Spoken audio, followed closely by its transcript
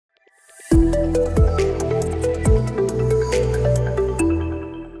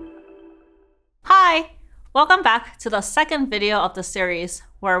Hi! Welcome back to the second video of the series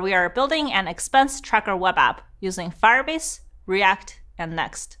where we are building an expense tracker web app using Firebase, React, and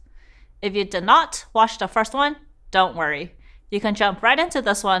Next. If you did not watch the first one, don't worry. You can jump right into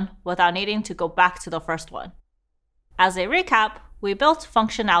this one without needing to go back to the first one. As a recap, we built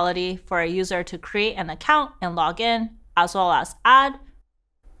functionality for a user to create an account and log in, as well as add,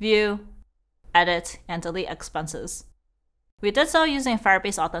 view, edit, and delete expenses. We did so using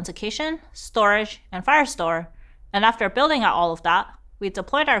Firebase authentication, storage, and Firestore, and after building out all of that, we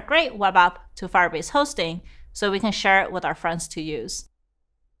deployed our great web app to Firebase hosting so we can share it with our friends to use.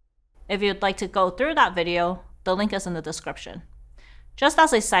 If you'd like to go through that video, the link is in the description. Just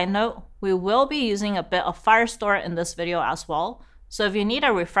as a side note, we will be using a bit of Firestore in this video as well, so if you need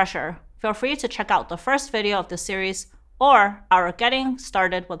a refresher, feel free to check out the first video of the series or our Getting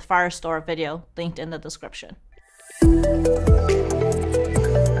Started with Firestore video linked in the description.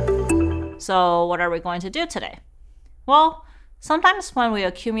 So what are we going to do today? Well, sometimes when we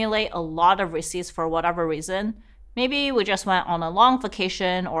accumulate a lot of receipts for whatever reason, maybe we just went on a long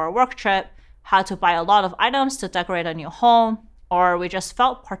vacation or a work trip, had to buy a lot of items to decorate a new home, or we just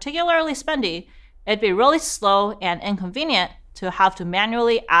felt particularly spendy, it'd be really slow and inconvenient to have to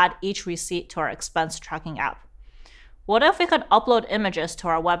manually add each receipt to our expense tracking app. What if we could upload images to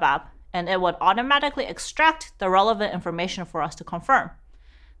our web app and it would automatically extract the relevant information for us to confirm?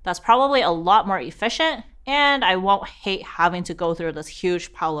 That's probably a lot more efficient, and I won't hate having to go through this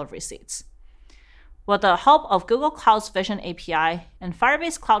huge pile of receipts. With the help of Google Cloud's Vision API and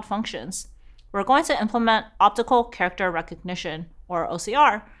Firebase Cloud Functions, we're going to implement optical character recognition, or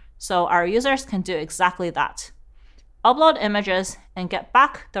OCR, so our users can do exactly that. Upload images and get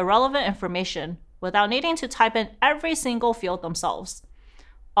back the relevant information without needing to type in every single field themselves.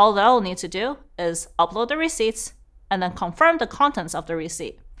 All they'll need to do is upload the receipts and then confirm the contents of the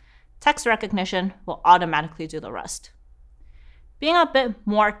receipt. Text recognition will automatically do the rest. Being a bit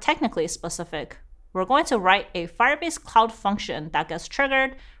more technically specific, we're going to write a Firebase Cloud function that gets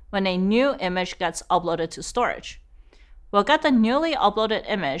triggered when a new image gets uploaded to storage. We'll get the newly uploaded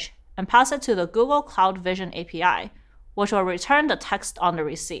image and pass it to the Google Cloud Vision API, which will return the text on the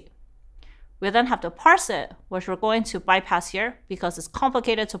receipt. We then have to parse it, which we're going to bypass here because it's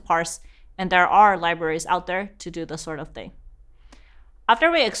complicated to parse and there are libraries out there to do this sort of thing.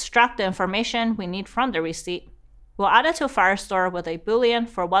 After we extract the information we need from the receipt, we'll add it to Firestore with a Boolean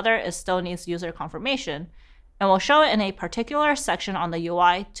for whether it still needs user confirmation, and we'll show it in a particular section on the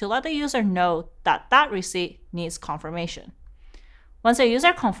UI to let the user know that that receipt needs confirmation. Once a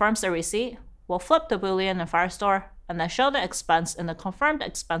user confirms the receipt, we'll flip the Boolean in Firestore and then show the expense in the confirmed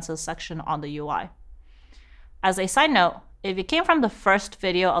expenses section on the UI. As a side note, if you came from the first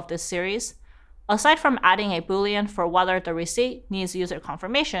video of this series, aside from adding a Boolean for whether the receipt needs user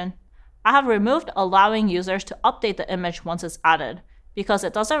confirmation, I have removed allowing users to update the image once it's added, because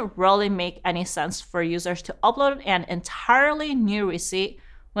it doesn't really make any sense for users to upload an entirely new receipt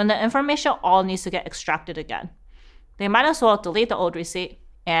when the information all needs to get extracted again. They might as well delete the old receipt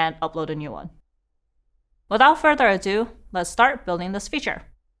and upload a new one. Without further ado, let's start building this feature.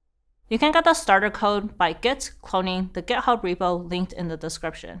 You can get the starter code by git cloning the GitHub repo linked in the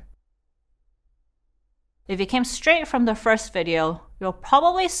description. If you came straight from the first video, you'll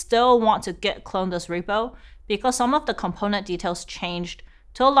probably still want to git clone this repo because some of the component details changed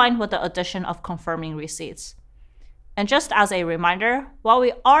to align with the addition of confirming receipts. And just as a reminder, while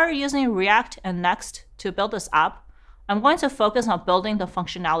we are using React and Next to build this app, I'm going to focus on building the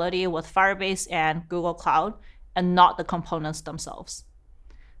functionality with Firebase and Google Cloud and not the components themselves.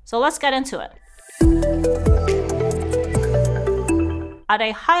 So let's get into it. At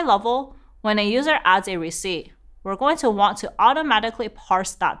a high level, when a user adds a receipt, we're going to want to automatically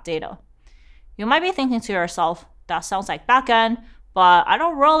parse that data. You might be thinking to yourself, that sounds like backend, but I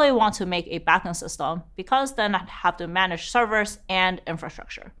don't really want to make a backend system because then I'd have to manage servers and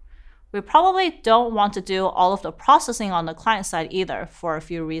infrastructure. We probably don't want to do all of the processing on the client side either for a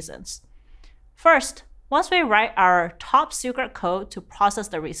few reasons. First, once we write our top secret code to process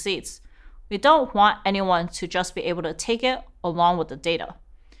the receipts, we don't want anyone to just be able to take it along with the data.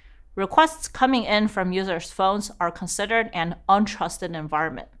 Requests coming in from users' phones are considered an untrusted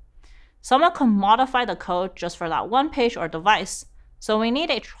environment. Someone can modify the code just for that one page or device, so we need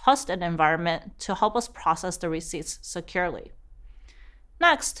a trusted environment to help us process the receipts securely.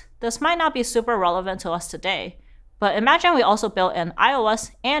 Next, this might not be super relevant to us today, but imagine we also built an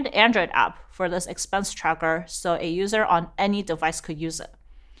iOS and Android app for this expense tracker so a user on any device could use it.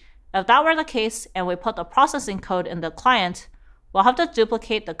 If that were the case and we put the processing code in the client, we'll have to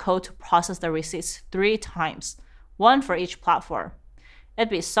duplicate the code to process the receipts 3 times, one for each platform. It'd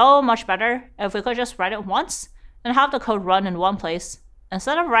be so much better if we could just write it once and have the code run in one place,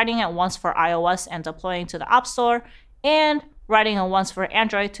 instead of writing it once for iOS and deploying to the App Store, and writing it once for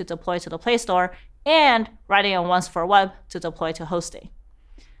Android to deploy to the Play Store, and writing it once for web to deploy to hosting.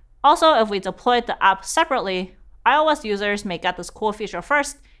 Also, if we deployed the app separately, iOS users may get this cool feature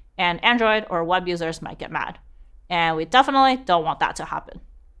first, and Android or web users might get mad. And we definitely don't want that to happen.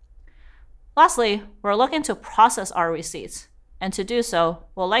 Lastly, we're looking to process our receipts, and to do so,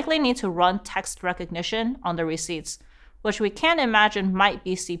 we'll likely need to run text recognition on the receipts, which we can imagine might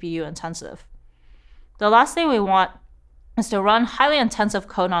be CPU intensive. The last thing we want is to run highly intensive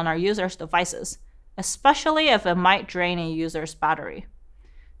code on our users' devices, especially if it might drain a user's battery.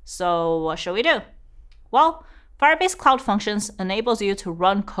 So what should we do? Well, Firebase Cloud Functions enables you to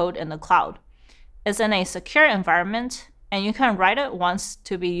run code in the cloud. It's in a secure environment, and you can write it once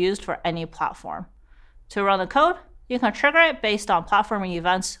to be used for any platform. To run the code, you can trigger it based on platforming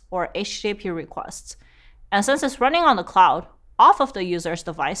events or HTTP requests. And since it's running on the cloud, off of the user's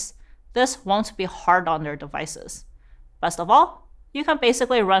device, this won't be hard on their devices. Best of all, you can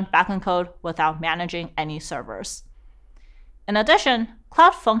basically run backend code without managing any servers. In addition,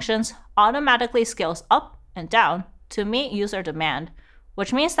 Cloud Functions automatically scales up and down to meet user demand,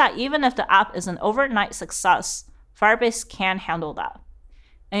 which means that even if the app is an overnight success, Firebase can handle that.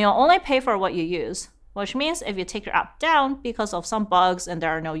 And you'll only pay for what you use, which means if you take your app down because of some bugs and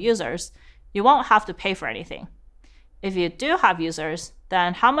there are no users, you won't have to pay for anything. If you do have users,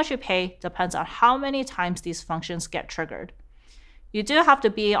 then how much you pay depends on how many times these functions get triggered. You do have to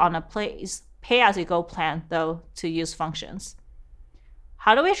be on a pay-as-you-go plan, though, to use functions.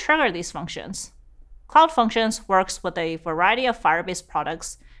 How do we trigger these functions? Cloud Functions works with a variety of Firebase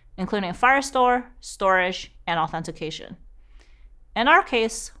products, including Firestore, storage, and authentication. In our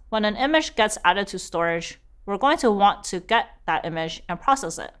case, when an image gets added to storage, we're going to want to get that image and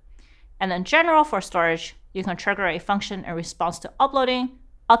process it. And in general for storage, you can trigger a function in response to uploading,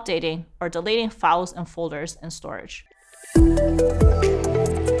 updating, or deleting files and folders in storage.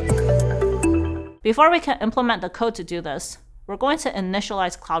 Before we can implement the code to do this, we're going to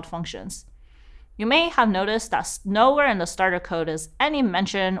initialize Cloud Functions. You may have noticed that nowhere in the starter code is any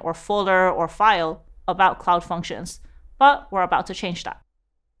mention or folder or file about Cloud Functions, but we're about to change that.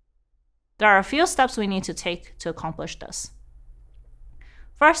 There are a few steps we need to take to accomplish this.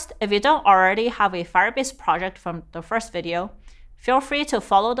 First, if you don't already have a Firebase project from the first video, feel free to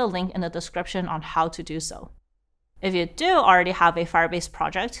follow the link in the description on how to do so. If you do already have a Firebase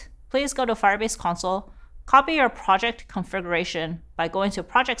project, please go to Firebase console, copy your project configuration by going to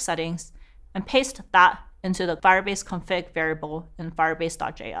project settings, and paste that into the Firebase config variable in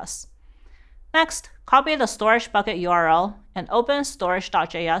firebase.js. Next, copy the storage bucket URL and open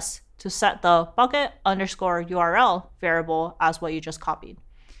storage.js to set the bucket_URL variable as what you just copied.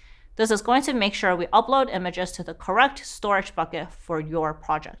 This is going to make sure we upload images to the correct storage bucket for your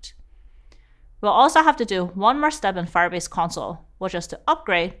project. We'll also have to do one more step in Firebase console, which is to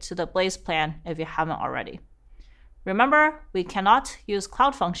upgrade to the Blaze plan if you haven't already. Remember, we cannot use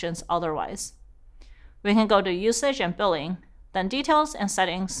Cloud Functions otherwise. We can go to Usage and Billing, then Details and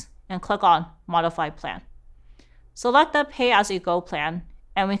Settings, and click on Modify Plan. Select the Pay-as-you-go plan,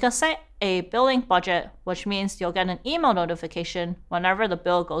 and we can set a billing budget, which means you'll get an email notification whenever the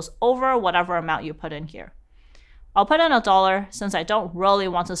bill goes over whatever amount you put in here. I'll put in $1 since I don't really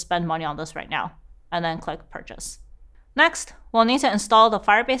want to spend money on this right now, and then click Purchase. Next, we'll need to install the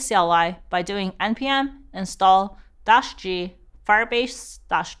Firebase CLI by doing npm install -g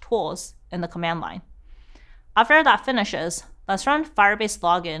firebase-tools in the command line. After that finishes, let's run Firebase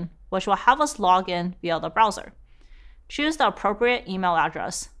login, which will have us log in via the browser. Choose the appropriate email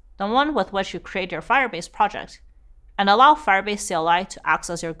address, the one with which you create your Firebase project, and allow Firebase CLI to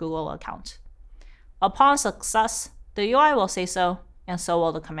access your Google account. Upon success, the UI will say so, and so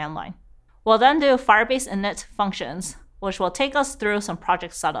will the command line. We'll then do Firebase init functions, which will take us through some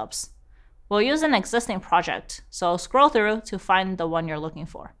project setups. We'll use an existing project, so scroll through to find the one you're looking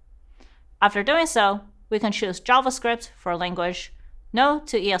for. After doing so, we can choose JavaScript for language, No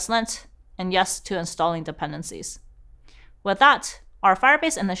to ESLint, and Yes to installing dependencies. With that, our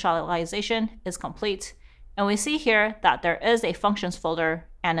Firebase initialization is complete, and we see here that there is a functions folder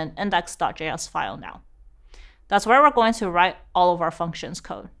and an index.js file now. That's where we're going to write all of our functions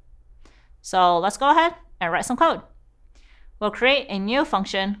code. So let's go ahead and write some code. We'll create a new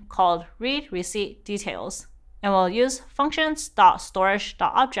function called readReceiptDetails, and we'll use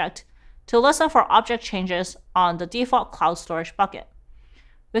functions.storage.object to listen for object changes on the default cloud storage bucket.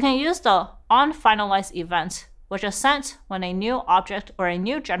 We can use the onFinalize event which is sent when a new object or a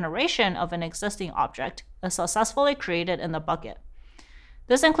new generation of an existing object is successfully created in the bucket.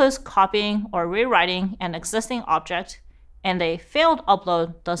 This includes copying or rewriting an existing object, and a failed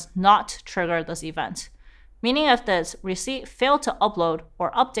upload does not trigger this event, meaning if this receipt failed to upload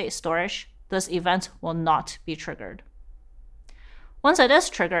or update storage, this event will not be triggered. Once it is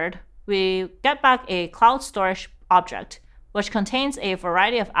triggered, we get back a cloud storage object, which contains a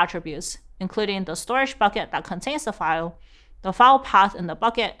variety of attributes, including the storage bucket that contains the file path in the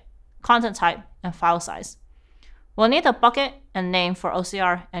bucket, content type, and file size. We'll need the bucket and name for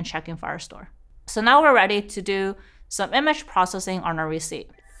OCR and checking Firestore. So now we're ready to do some image processing on our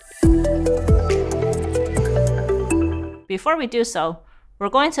receipt. Before we do so, we're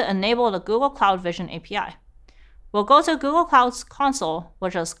going to enable the Google Cloud Vision API. We'll go to Google Cloud's console,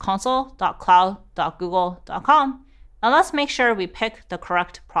 which is console.cloud.google.com, and let's make sure we pick the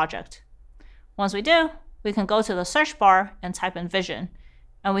correct project. Once we do, we can go to the search bar and type in Vision,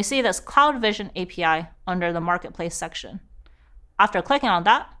 and we see this Cloud Vision API under the Marketplace section. After clicking on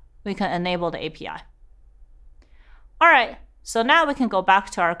that, we can enable the API. All right, so now we can go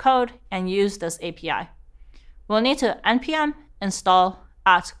back to our code and use this API. We'll need to npm install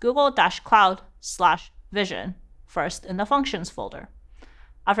at google-cloud/vision first in the functions folder.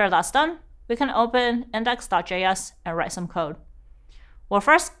 After that's done, we can open index.js and write some code. We'll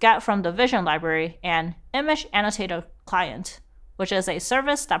first get from the Vision library an image annotator client, which is a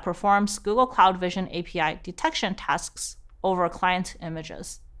service that performs Google Cloud Vision API detection tasks over client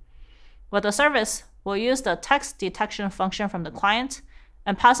images. With the service, we'll use the text detection function from the client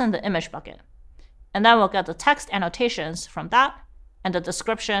and pass in the image bucket. And then we'll get the text annotations from that and the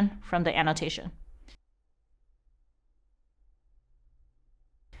description from the annotation.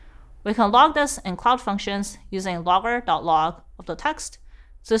 We can log this in Cloud Functions using logger.log of the text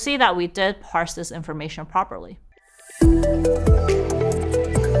to see that we did parse this information properly.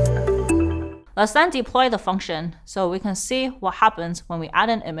 Let's then deploy the function so we can see what happens when we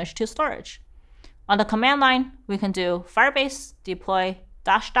add an image to storage. On the command line, we can do Firebase deploy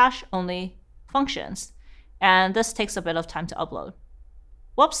 -- only functions, and this takes a bit of time to upload.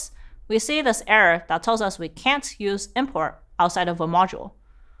 Whoops, we see this error that tells us we can't use import outside of a module.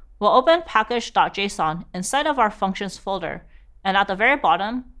 We'll open package.json inside of our functions folder, and at the very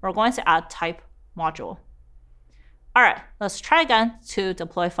bottom, we're going to add type module. All right, let's try again to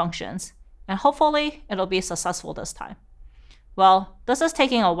deploy functions, and hopefully it'll be successful this time. Well, this is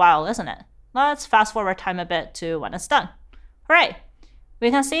taking a while, isn't it? Let's fast forward time a bit to when it's done. Hooray!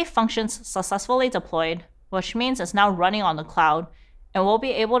 We can see functions successfully deployed, which means it's now running on the cloud, and we'll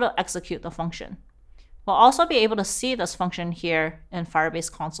be able to execute the function. We'll also be able to see this function here in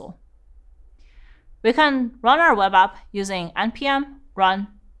Firebase console. We can run our web app using npm run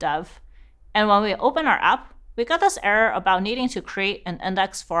dev, and when we open our app, we get this error about needing to create an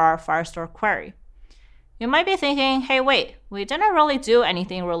index for our Firestore query. You might be thinking, hey, wait, we didn't really do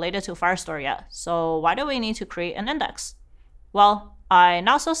anything related to Firestore yet, so why do we need to create an index? Well, I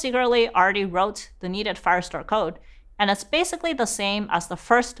not so secretly already wrote the needed Firestore code, and it's basically the same as the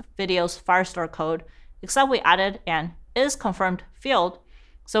first video's Firestore code, except we added an isConfirmed field,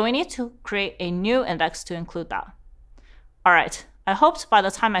 so we need to create a new index to include that. All right, I hoped by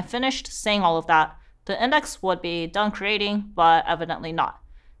the time I finished saying all of that, the index would be done creating, but evidently not.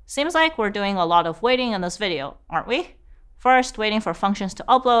 Seems like we're doing a lot of waiting in this video, aren't we? First, waiting for functions to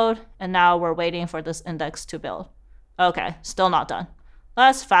upload, and now we're waiting for this index to build. Okay, still not done.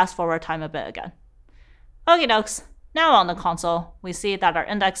 Let's fast forward time a bit again. Okie dokes, now on the console, we see that our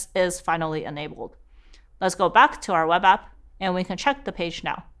index is finally enabled. Let's go back to our web app, and we can check the page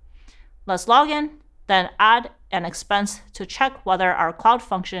now. Let's log in, then add an expense to check whether our cloud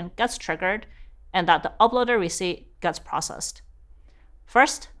function gets triggered and that the uploaded receipt gets processed.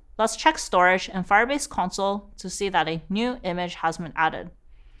 First, let's check storage in Firebase console to see that a new image has been added.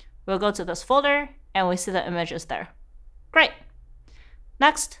 We'll go to this folder, and we see the image is there. Great.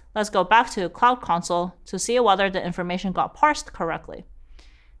 Next, let's go back to Cloud Console to see whether the information got parsed correctly.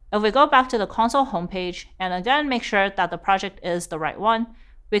 If we go back to the console homepage and again make sure that the project is the right one,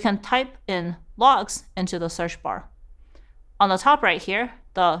 we can type in logs into the search bar. On the top right here,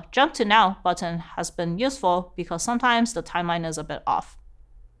 the Jump to Now button has been useful because sometimes the timeline is a bit off.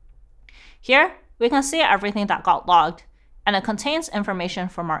 Here, we can see everything that got logged, and it contains information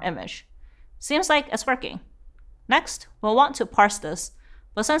from our image. Seems like it's working. Next, we'll want to parse this,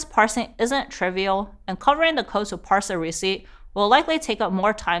 but since parsing isn't trivial and covering the code to parse a receipt will likely take up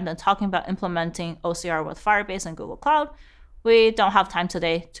more time than talking about implementing OCR with Firebase and Google Cloud, we don't have time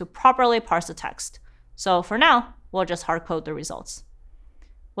today to properly parse the text. So for now, we'll just hardcode the results.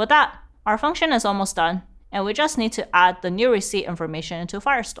 With that, our function is almost done, and we just need to add the new receipt information into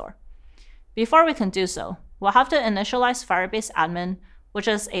Firestore. Before we can do so, we'll have to initialize Firebase admin, which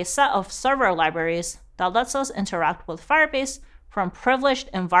is a set of server libraries that lets us interact with Firebase from privileged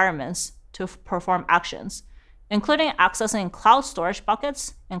environments to perform actions, including accessing cloud storage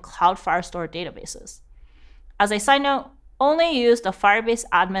buckets and cloud Firestore databases. As a side note, only use the Firebase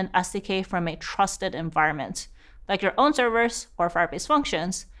admin SDK from a trusted environment, like your own servers or Firebase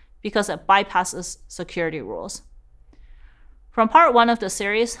functions, because it bypasses security rules. From part 1 of the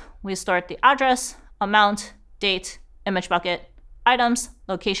series, we stored the address, amount, date, image bucket, items,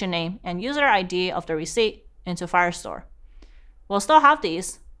 location name, and user ID of the receipt into Firestore. We'll still have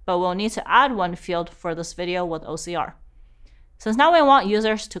these, but we'll need to add one field for this video with OCR. Since now we want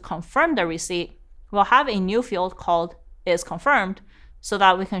users to confirm the receipt, we'll have a new field called isConfirmed so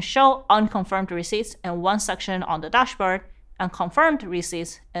that we can show unconfirmed receipts in one section on the dashboard and confirmed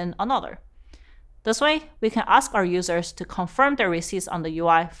receipts in another. This way, we can ask our users to confirm their receipts on the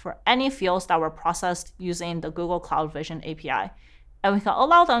UI for any fields that were processed using the Google Cloud Vision API, and we can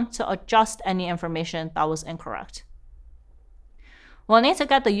allow them to adjust any information that was incorrect. We'll need to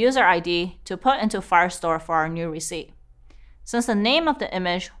get the user ID to put into Firestore for our new receipt. Since the name of the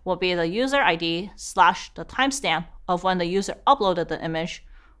image will be the user ID / the timestamp of when the user uploaded the image,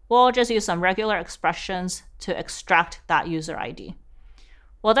 we'll just use some regular expressions to extract that user ID.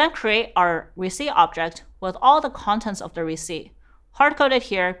 We'll then create our receipt object with all the contents of the receipt, hard-coded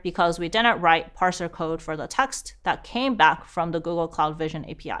here because we didn't write parser code for the text that came back from the Google Cloud Vision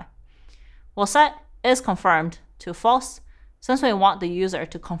API. We'll set isConfirmed to false since we want the user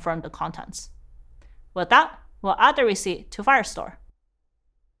to confirm the contents. With that, we'll add the receipt to Firestore.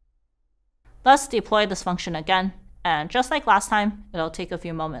 Let's deploy this function again, and just like last time, it'll take a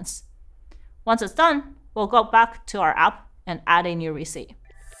few moments. Once it's done, we'll go back to our app and add a new receipt.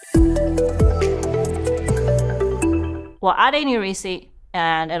 We'll add a new receipt,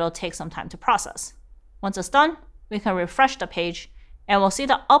 and it'll take some time to process. Once it's done, we can refresh the page, and we'll see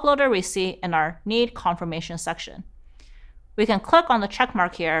the uploaded receipt in our Need Confirmation section. We can click on the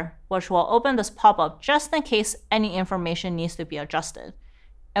checkmark here, which will open this pop-up just in case any information needs to be adjusted,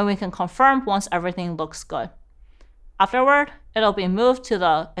 and we can confirm once everything looks good. Afterward, it'll be moved to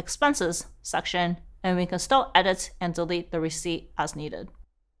the Expenses section, and we can still edit and delete the receipt as needed.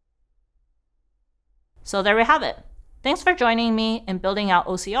 So there we have it. Thanks for joining me in building out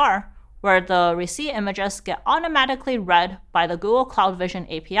OCR, where the receipt images get automatically read by the Google Cloud Vision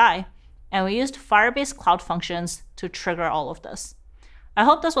API, and we used Firebase Cloud Functions to trigger all of this. I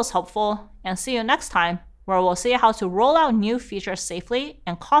hope this was helpful, and see you next time, where we'll see how to roll out new features safely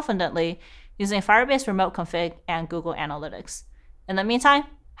and confidently using Firebase Remote Config and Google Analytics. In the meantime,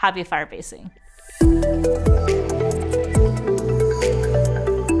 happy Firebasing.